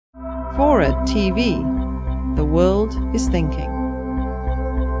Forward TV. The world is thinking.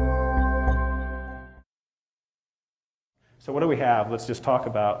 So what do we have? Let's just talk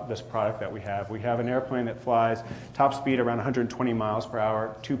about this product that we have. We have an airplane that flies top speed around 120 miles per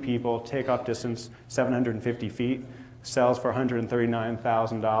hour, 2 people, takeoff distance 750 feet, sells for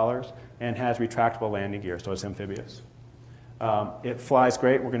 $139,000, and has retractable landing gear, so it's amphibious. It flies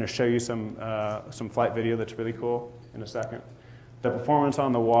great. We're going to show you some flight video that's really cool in a second. The performance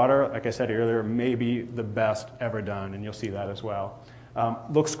on the water, like I said earlier, may be the best ever done, and you'll see that as well.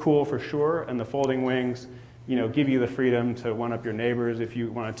 Looks cool for sure, and the folding wings, you know, give you the freedom to one-up your neighbors if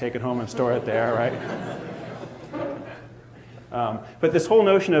you want to take it home and store it there, right? But this whole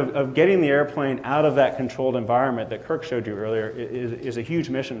notion of getting the airplane out of that controlled environment that Kirk showed you earlier is a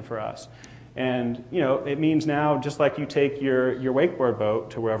huge mission for us. And, you know, it means now, just like you take your wakeboard boat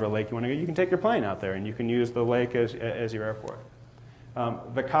to wherever lake you want to go, you can take your plane out there, and you can use the lake as your airport.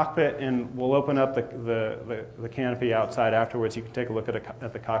 The cockpit, and we'll open up the canopy outside afterwards. You can take a look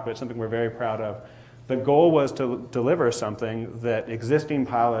at the cockpit, something we're very proud of. The goal was to deliver something that existing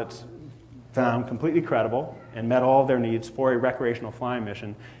pilots found completely credible and met all of their needs for a recreational flying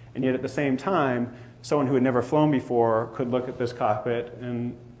mission. And yet at the same time, someone who had never flown before could look at this cockpit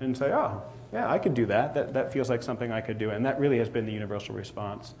and say, oh, yeah, I could do that. That feels like something I could do. And that really has been the universal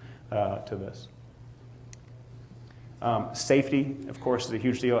response to this. Safety, of course, is a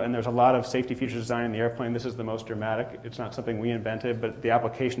huge deal, and there's a lot of safety features designed in the airplane. This is the most dramatic. It's not something we invented, but the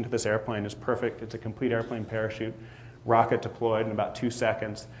application to this airplane is perfect. It's a complete airplane parachute, rocket deployed in about 2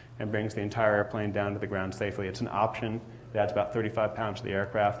 seconds, and brings the entire airplane down to the ground safely. It's an option. It adds about 35 pounds to the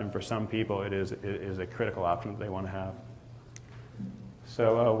aircraft, and for some people, it is a critical option that they want to have.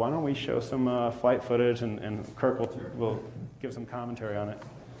 So why don't we show some flight footage, and Kirk will give some commentary on it.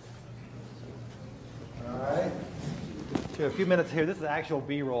 All right. So a few minutes here. This is actual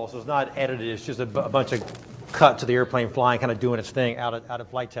B-roll, so it's not edited. It's just a bunch of cut to the airplane flying, kind of doing its thing out of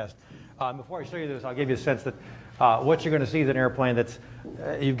flight test. Before I show you this, I'll give you a sense that what you're going to see is an airplane that's,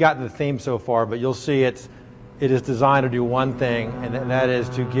 you've gotten the theme so far, but you'll see it is designed to do one thing, and that is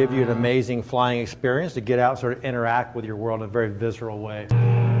to give you an amazing flying experience, to get out and sort of interact with your world in a very visceral way.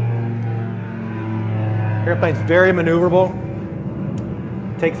 Airplane's very maneuverable.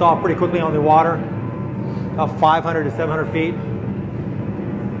 Takes off pretty quickly on the water. About 500 to 700 feet.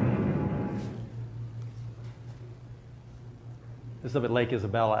 This is up at Lake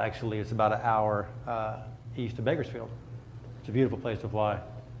Isabella, actually. It's about an hour east of Bakersfield. It's a beautiful place to fly.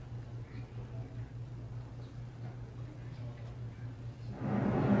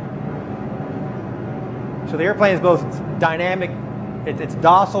 So the airplane is both dynamic, it's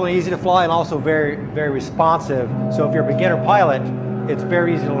docile and easy to fly, and also very, very responsive. So if you're a beginner pilot, it's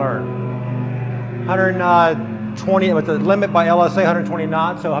very easy to learn. 120, with the limit by LSA, 120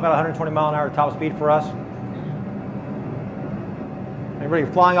 knots, so how about 120 mile an hour top speed for us? And really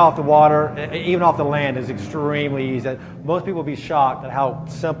flying off the water, even off the land, is extremely easy. Most people will be shocked at how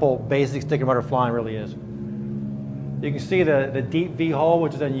simple basic stick and rudder flying really is. You can see the deep V-hole,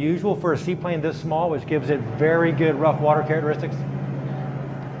 which is unusual for a seaplane this small, which gives it very good rough water characteristics.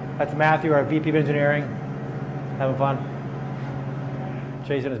 That's Matthew, our VP of Engineering, having fun,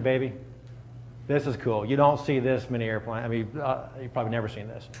 chasing his baby. This is cool. You don't see this many airplanes. I mean, you've probably never seen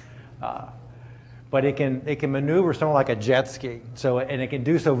this. But it can maneuver somewhat like a jet ski. So, and it can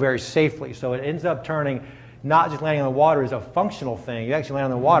do so very safely. So it ends up turning, not just landing on the water is a functional thing. You actually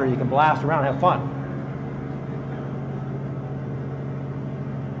land on the water, you can blast around and have fun.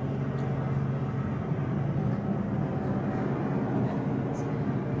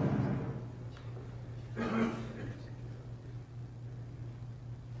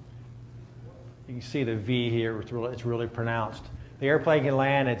 You can see the V here, it's really pronounced. The airplane can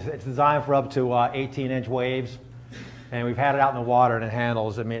land, it's designed for up to 18-inch waves, and we've had it out in the water, and it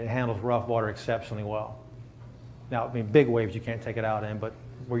handles rough water exceptionally well. Now, I mean, big waves you can't take it out in, but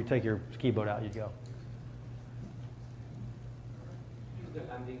where you take your ski boat out, you'd go. The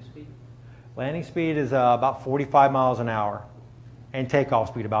landing speed? Landing speed is about 45 miles an hour, and takeoff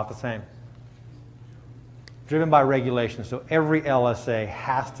speed about the same. Driven by regulation, so every LSA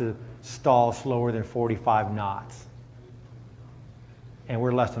has to stall slower than 45 knots. And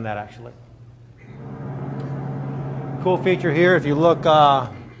we're less than that, actually. Cool feature here, if you look,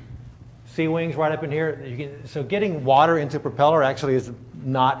 sea wings right up in here. So getting water into propeller actually is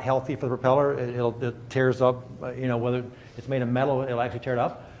not healthy for the propeller. It tears up, you know, whether it's made of metal, it'll actually tear it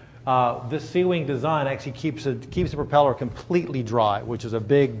up. This sea wing design actually keeps the propeller completely dry, which is a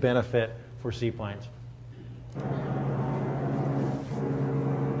big benefit for seaplanes.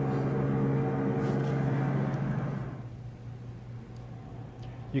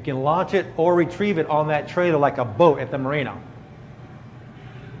 You can launch it or retrieve it on that trailer like a boat at the marina.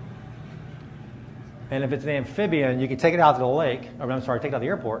 And if it's an amphibian, you can take it out to the lake, or I'm sorry, take it out to the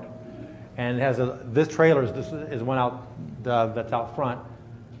airport, and it has this trailer is one out that's out front.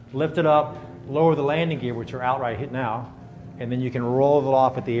 Lift it up, lower the landing gear, which are out right now, and then you can roll it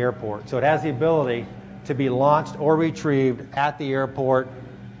off at the airport. So it has the ability to be launched or retrieved at the airport,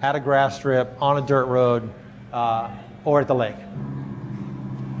 at a grass strip, on a dirt road, or at the lake.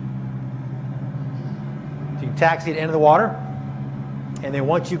 So you can taxi it into the water, and then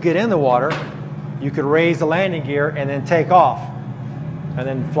once you get in the water, you could raise the landing gear and then take off, and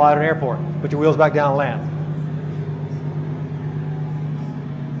then fly to an airport. Put your wheels back down and land.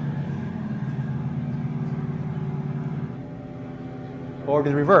 Or do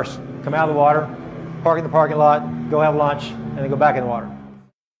the reverse. Come out of the water, park in the parking lot, go have lunch, and then go back in the water.